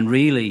 And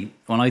really,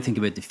 when I think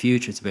about the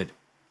future, it's about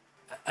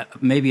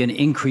maybe an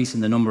increase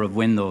in the number of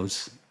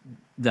windows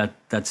that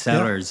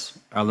sellers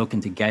are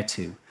looking to get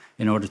to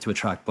in order to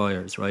attract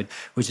buyers, right?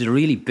 Which is a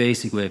really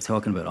basic way of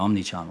talking about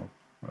omnichannel,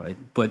 right?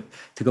 But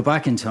to go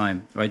back in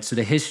time, right? So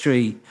the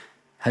history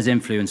has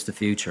influenced the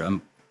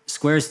future.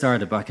 Square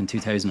started back in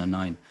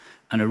 2009.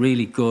 And a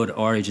really good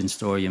origin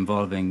story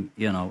involving,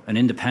 you know, an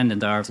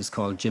independent artist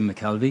called Jim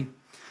McKelvey.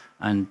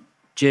 And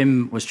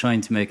Jim was trying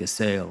to make a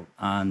sale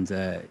and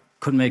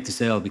couldn't make the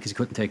sale because he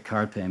couldn't take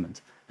card payment.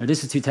 Now,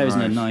 this is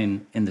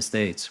 2009 in the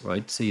States,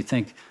 right? So you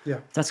think,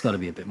 that's got to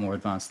be a bit more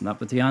advanced than that.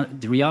 But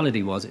the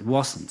reality was it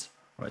wasn't,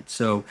 right?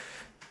 So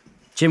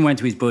Jim went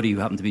to his buddy who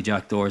happened to be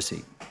Jack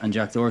Dorsey. And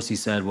Jack Dorsey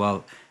said,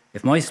 well,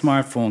 if my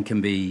smartphone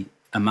can be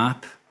a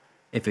map,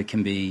 if it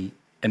can be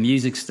a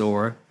music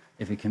store,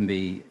 if it can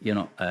be, you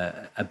know,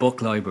 a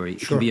book library,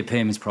 it can be a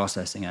payments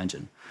processing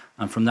engine.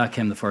 And from that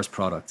came the first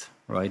product,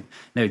 right?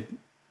 Now,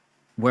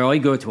 where I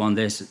go to on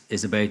this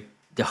is about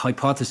the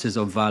hypothesis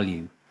of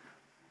value.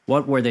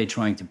 What were they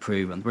trying to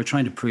prove? And we're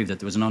trying to prove that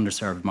there was an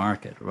underserved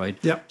market, right?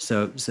 Yeah.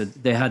 So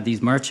they had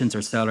these merchants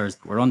or sellers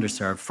that were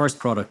underserved. First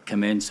product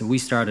came in. So we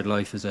started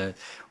life as a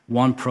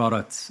one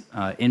product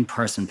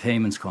in-person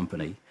payments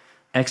company.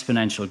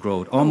 Exponential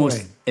growth,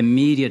 almost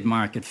immediate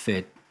market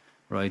fit.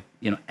 Right,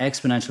 you know,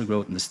 exponential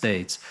growth in the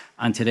States,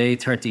 and today,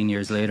 13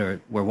 years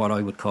later, we're what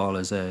I would call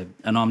as an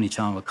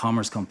omni-channel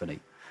commerce company,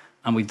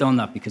 and we've done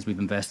that because we've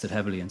invested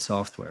heavily in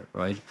software,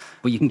 right?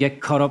 But you can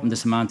get caught up in the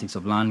semantics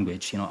of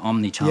language, you know,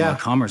 omni-channel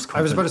commerce company.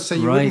 I was about to say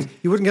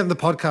you wouldn't get in the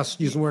podcast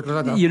using words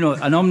like that. You know,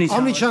 an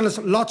omni-channel. Omni-channel is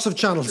lots of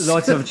channels.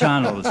 Lots of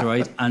channels,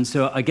 right? And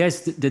so I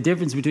guess the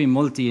difference between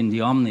multi and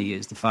the omni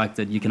is the fact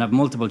that you can have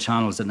multiple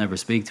channels that never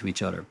speak to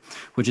each other,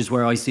 which is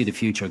where I see the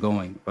future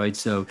going, right?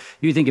 So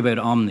you think about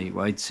omni,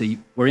 right? So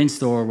we're in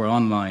store, we're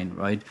online,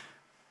 right?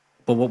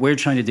 But what we're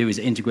trying to do is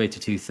integrate the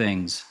two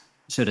things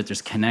so that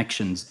there's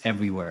connections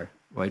everywhere,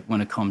 right,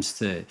 when it comes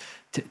to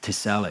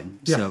selling.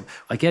 Yeah. So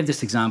I gave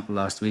this example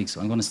last week,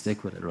 so I'm going to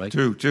stick with it, right?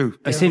 Do.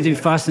 I seem to be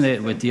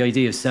fascinated with the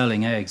idea of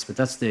selling eggs, but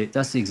that's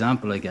the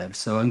example I gave.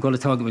 So I'm going to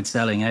talk about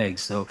selling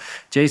eggs. So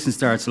Jason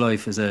starts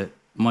life as a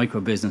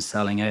micro business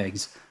selling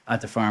eggs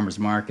at the farmer's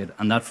market,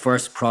 and that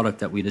first product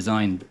that we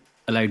designed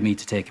allowed me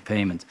to take a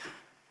payment.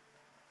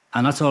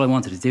 And that's all I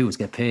wanted to do was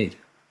get paid,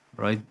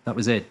 right? That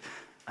was it.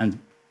 And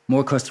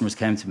more customers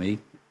came to me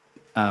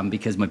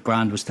because my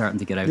brand was starting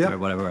to get out there,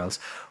 whatever else.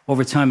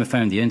 Over time, I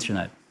found the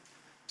internet.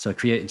 So I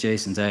created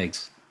Jason's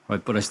Eggs,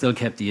 right? But I still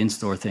kept the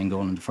in-store thing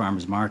going in the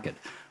farmer's market.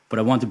 But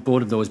I wanted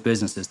both of those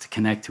businesses to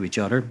connect to each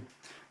other.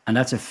 And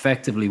that's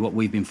effectively what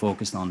we've been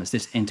focused on, is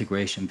this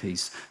integration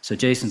piece. So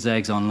Jason's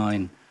Eggs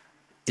online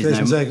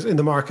Jason's Eggs in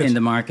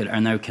the market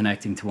are now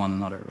connecting to one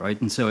another, right?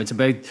 And so it's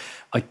about,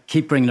 I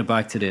keep bringing it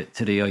back to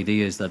the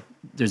ideas that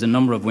there's a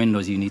number of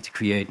windows you need to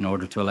create in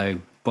order to allow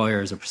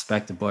buyers or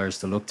prospective buyers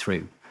to look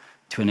through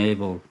to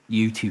enable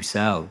you to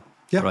sell,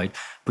 right?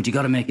 But you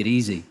got to make it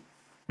easy.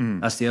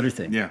 That's the other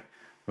thing,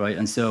 right?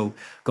 And so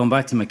going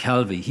back to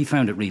McKelvey, he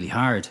found it really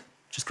hard.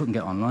 Just couldn't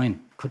get online,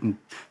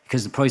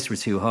 because the prices were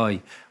too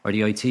high, or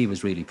the IT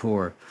was really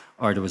poor,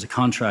 or there was a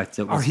contract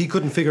that was... Or he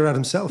couldn't figure it out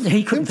himself.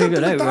 He couldn't figure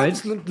it out,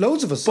 right?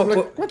 Loads of us.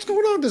 But what's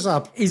going on with this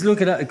app? He's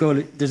looking at it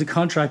going, there's a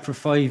contract for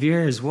 5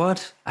 years.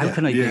 What? How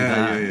can I do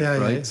that?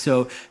 Right?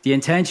 So the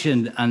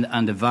intention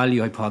and the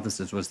value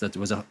hypothesis was that there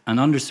was an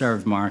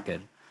underserved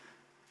market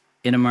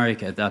in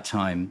America at that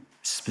time,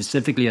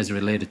 specifically as it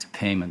related to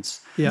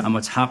payments. And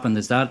what's happened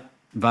is that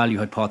value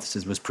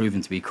hypothesis was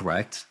proven to be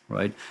correct,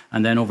 right?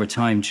 And then over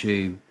time,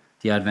 through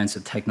the advance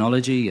of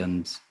technology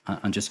and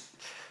just,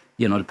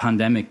 you know, the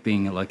pandemic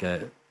being like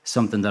a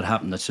something that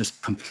happened that's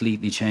just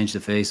completely changed the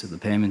face of the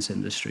payments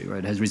industry,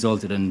 right? It has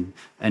resulted in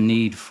a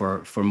need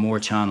for more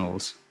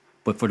channels,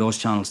 but for those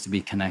channels to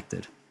be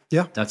connected.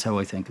 Yeah. That's how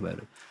I think about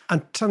it.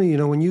 And tell me,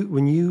 when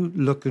you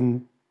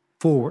looking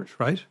forward,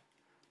 right?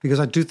 Because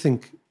I do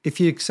think if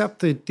you accept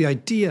the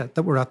idea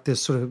that we're at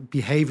this sort of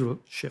behavioral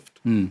shift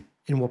in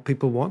what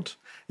people want,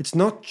 it's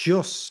not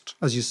just,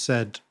 as you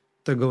said,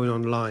 they're going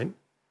online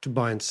to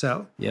buy and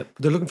sell. Yep.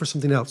 But they're looking for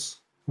something else.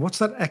 What's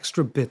that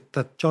extra bit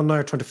that John and I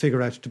are trying to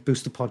figure out to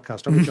boost the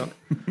podcast? Aren't we, John?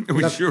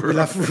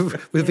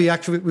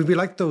 We'll be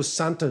like those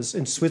Santas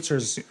in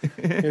Switzers. You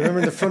remember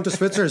in the front of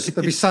Switzers,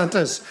 there'll be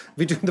Santas.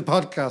 We'll be doing the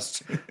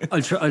podcast.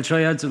 I'll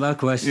try answer that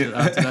question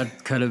after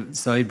that kind of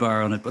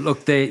sidebar on it. But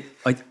look, I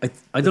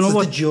don't know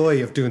what the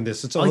joy of doing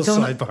this. It's all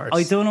sidebars.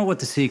 I don't know what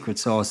the secret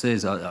sauce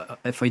is.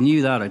 If I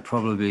knew that, I'd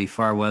probably be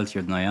far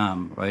wealthier than I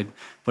am, right?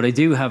 But I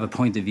do have a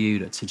point of view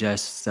that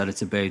suggests that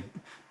it's about,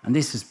 and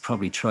this is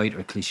probably trite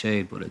or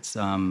cliched, but it's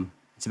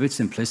about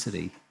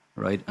simplicity,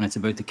 right? And it's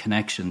about the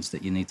connections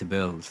that you need to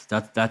build.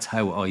 That's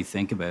how I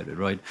think about it,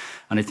 right?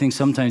 And I think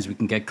sometimes we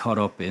can get caught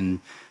up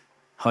in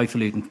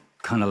highfalutin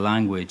kind of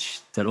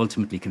language that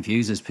ultimately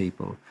confuses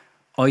people.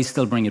 I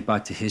still bring it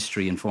back to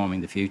history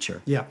informing the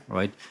future,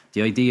 right?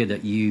 The idea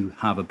that you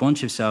have a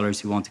bunch of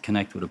sellers who want to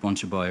connect with a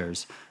bunch of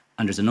buyers,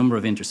 and there's a number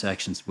of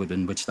intersections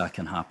within which that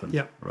can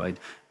happen, right?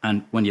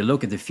 And when you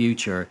look at the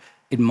future,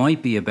 it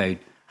might be about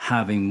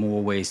having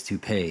more ways to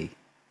pay,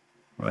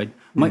 right?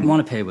 Might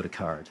want to pay with a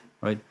card,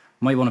 right?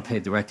 Might want to pay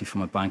directly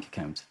from a bank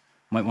account.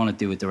 Might want to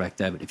do a direct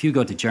debit. If you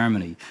go to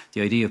Germany,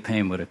 the idea of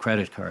paying with a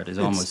credit card is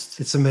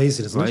it's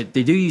amazing, isn't it?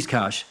 They do use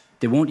cash.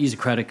 They won't use a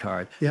credit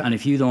card. Yeah. And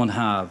if you don't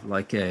have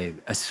like a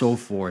so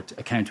forth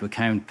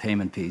account-to-account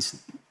payment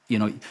piece,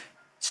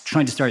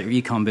 trying to start your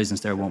e-com business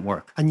there won't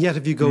work. And yet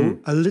if you go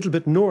a little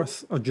bit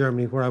north of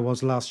Germany, where I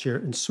was last year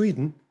in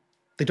Sweden,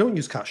 they don't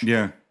use cash.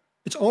 Yeah.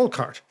 It's all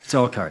card. It's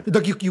all card.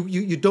 Look,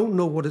 you don't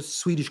know what a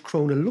Swedish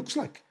krona looks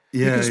like.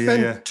 Yeah, you can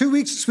spend 2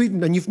 weeks in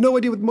Sweden and you've no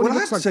idea what money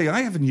looks like. I have to say,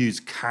 I haven't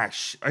used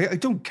cash. I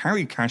don't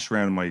carry cash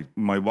around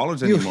my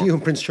wallet anymore. You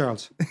and Prince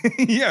Charles.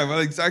 Yeah, well,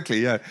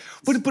 exactly, yeah.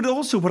 But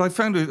also what I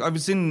found, I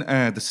was in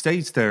the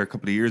States there a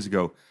couple of years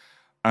ago,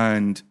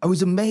 and I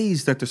was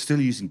amazed that they're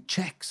still using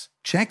checks.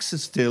 Checks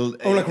is still...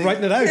 Oh, like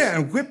writing it out? Yeah,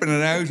 and whipping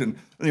it out and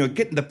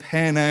getting the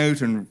pen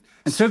out and...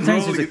 And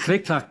sometimes there's a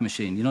click-clack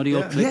machine. You know the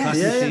old click-clack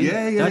machine?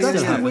 Yeah.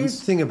 That's the weird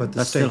thing about the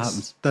that States. Still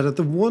happens. That at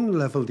the one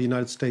level, the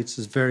United States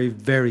is very,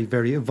 very,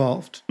 very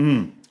evolved.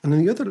 And on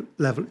the other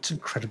level, it's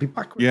incredibly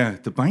backward. Yeah,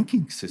 the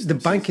banking system.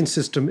 The banking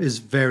system is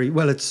very...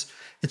 Well,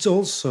 it's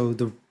also...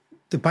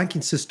 The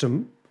banking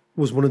system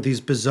was one of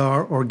these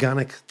bizarre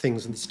organic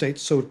things in the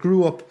States. So it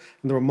grew up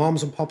and there were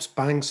moms and pops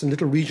banks and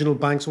little regional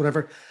banks,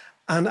 whatever.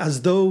 And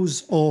as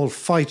those all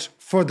fight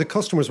for the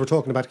customers we're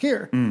talking about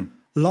here,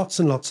 lots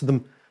and lots of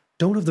them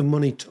don't have the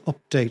money to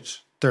update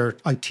their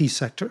IT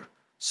sector.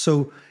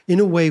 So in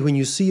a way, when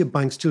you see a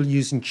bank still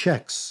using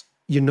checks,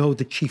 you know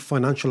the chief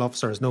financial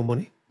officer has no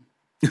money.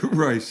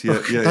 Right,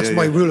 yeah. That's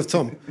my rule of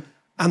thumb.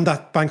 And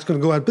that bank's going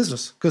to go out of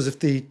business because if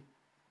the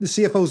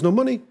CFO has no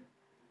money,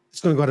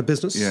 it's going to go out of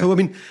business. Yeah. So, I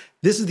mean,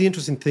 this is the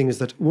interesting thing is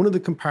that one of the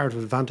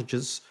comparative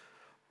advantages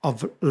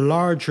of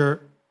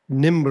larger,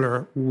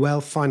 nimbler,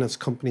 well-financed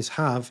companies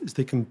have is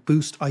they can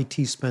boost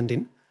IT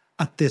spending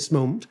at this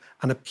moment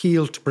and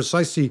appeal to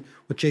precisely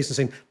what Jason's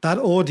saying, that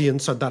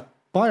audience or that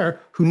buyer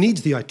who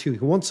needs the IT,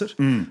 who wants it.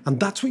 And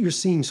that's what you're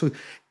seeing. So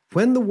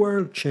when the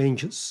world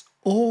changes,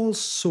 all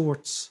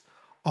sorts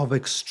of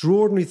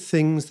extraordinary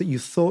things that you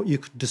thought you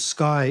could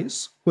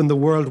disguise when the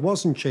world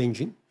wasn't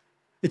changing.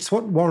 It's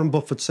what Warren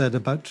Buffett said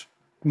about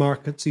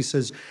markets. He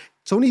says,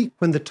 it's only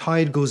when the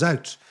tide goes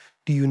out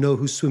do you know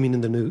who's swimming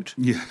in the nude.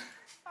 Yeah.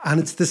 And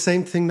it's the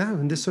same thing now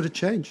in this sort of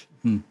change.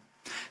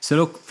 So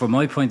look, from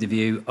my point of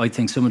view, I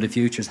think some of the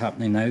future is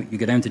happening now. You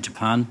go down to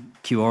Japan,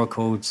 QR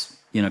codes,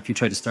 if you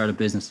try to start a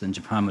business in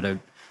Japan without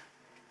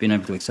being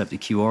able to accept a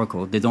QR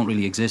code, they don't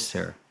really exist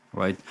here,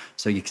 right?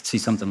 So you could see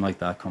something like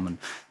that coming.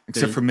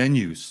 Except for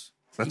menus.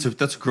 That's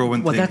a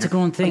growing thing. Well, that's a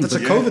growing thing. That's a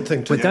COVID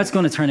thing too. But that's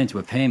going to turn into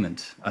a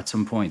payment at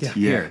some point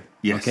here.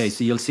 Yes. Okay,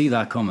 so you'll see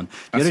that coming.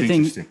 That's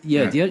interesting.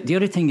 The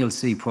other thing you'll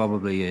see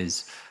probably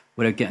is,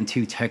 without getting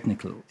too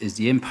technical, is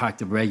the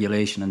impact of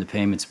regulation in the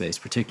payment space,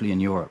 particularly in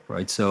Europe,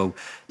 right? So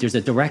there's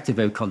a directive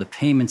out called the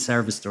Payment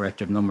Service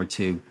Directive number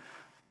 2.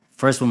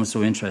 First one was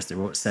so interesting,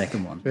 I wrote a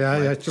second one.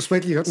 Yeah. Just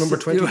wait till you got number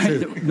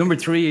 22. Number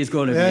 3 is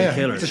going to be a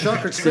killer. It's a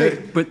shocker. It's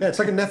great. But it's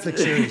like a Netflix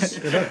series.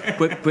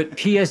 But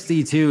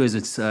PSD2, as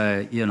it's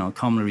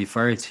commonly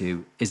referred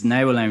to, is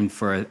now allowing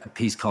for a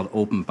piece called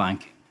open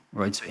banking,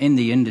 right? So in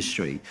the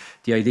industry,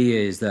 the idea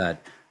is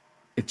that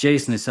if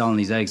Jason is selling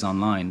these eggs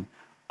online,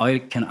 I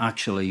can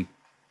actually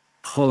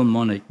pull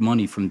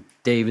money from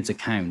David's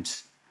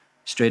account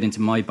straight into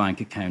my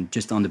bank account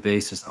just on the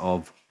basis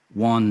of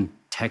one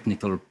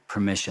technical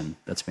permission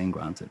that's been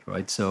granted,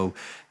 right? So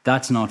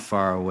that's not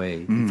far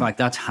away. In fact,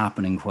 that's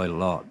happening quite a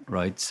lot,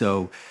 right?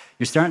 So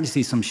you're starting to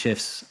see some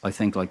shifts, I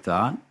think, like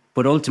that.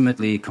 But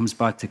ultimately, it comes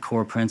back to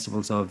core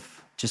principles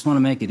of just want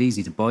to make it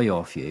easy to buy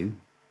off you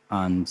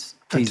and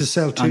please, to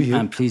sell to you.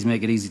 And please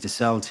make it easy to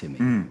sell to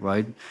me,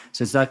 right?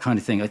 So it's that kind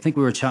of thing. I think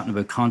we were chatting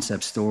about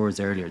concept stores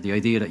earlier. The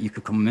idea that you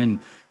could come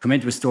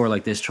into a store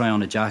like this, try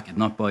on a jacket,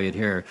 not buy it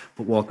here,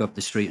 but walk up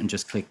the street and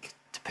just click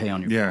to pay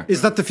on your. Yeah.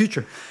 Is that the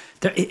future?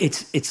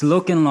 It's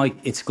looking like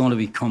it's going to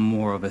become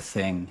more of a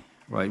thing.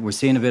 Right, we're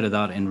seeing a bit of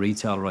that in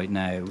retail right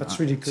now. That's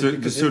really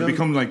good. So it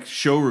become like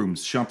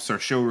showrooms. Shops are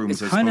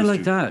showrooms. It's kind of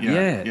like that,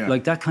 yeah,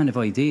 like that kind of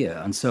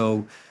idea. And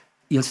so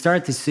you'll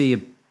start to see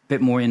a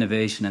bit more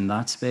innovation in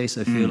that space,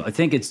 I feel. I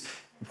think it's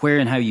where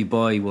and how you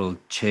buy will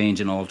change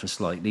and alter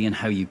slightly, and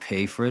how you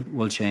pay for it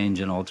will change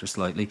and alter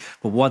slightly.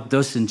 But what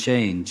doesn't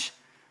change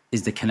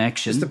is the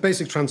connection. It's the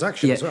basic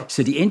transaction as well.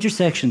 So the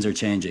intersections are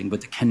changing,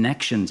 but the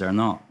connections are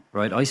not,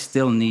 right? I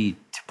still need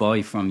to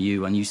buy from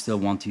you, and you still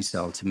want to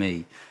sell to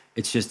me.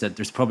 It's just that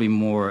there's probably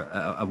more,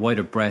 a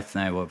wider breadth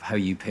now of how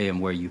you pay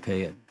and where you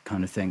pay it,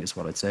 kind of thing is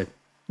what I'd say.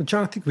 Well,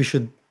 John, I think we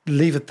should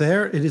leave it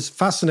there. It is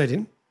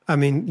fascinating. I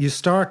mean, you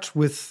start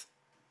with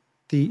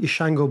the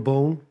Ishango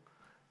bone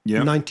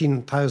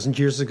 19,000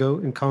 years ago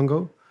in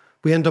Congo.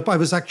 We end up, I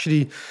was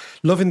actually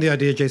loving the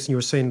idea, Jason, you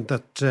were saying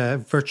that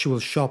virtual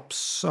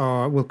shops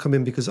will come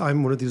in, because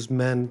I'm one of these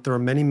men. There are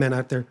many men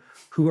out there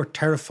who are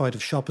terrified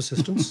of shop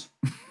assistants.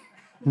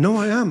 No,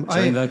 I am.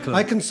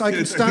 I can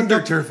stand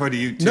up. Terrified of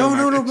you too.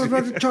 No,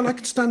 but John, I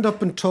can stand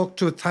up and talk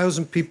to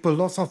 1,000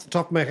 people off the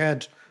top of my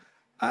head.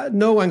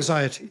 No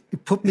anxiety. You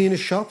put me in a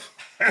shop,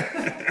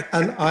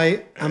 and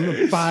I am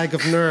a bag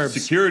of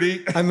nerves.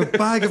 Security. I'm a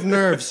bag of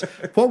nerves.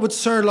 What would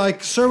Sir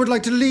like? Sir would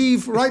like to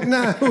leave right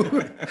now.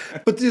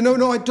 But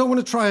no, I don't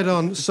want to try it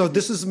on. So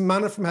this is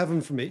manna from heaven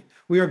for me.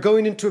 We are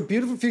going into a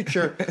beautiful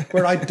future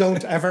where I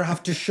don't ever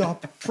have to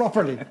shop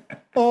properly.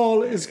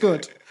 All is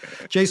good.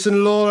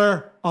 Jason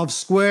Lawler of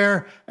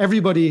Square,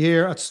 everybody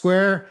here at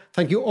Square,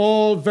 thank you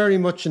all very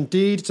much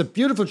indeed. It's a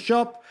beautiful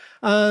shop.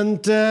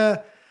 And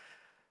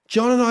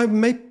John and I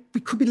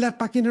we could be let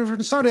back in here for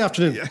a Saturday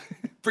afternoon. Yeah.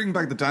 Bring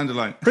back the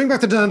dandelion. Bring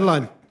back the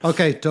dandelion.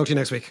 Okay, talk to you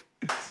next week.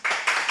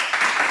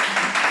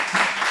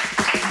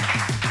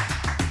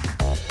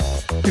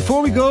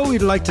 Before we go,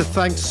 we'd like to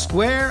thank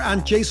Square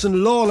and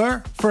Jason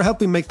Lawler for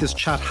helping make this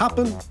chat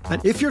happen.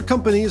 And if your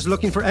company is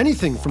looking for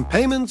anything from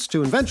payments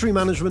to inventory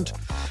management,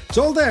 it's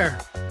all there.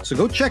 So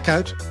go check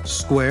out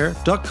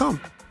square.com.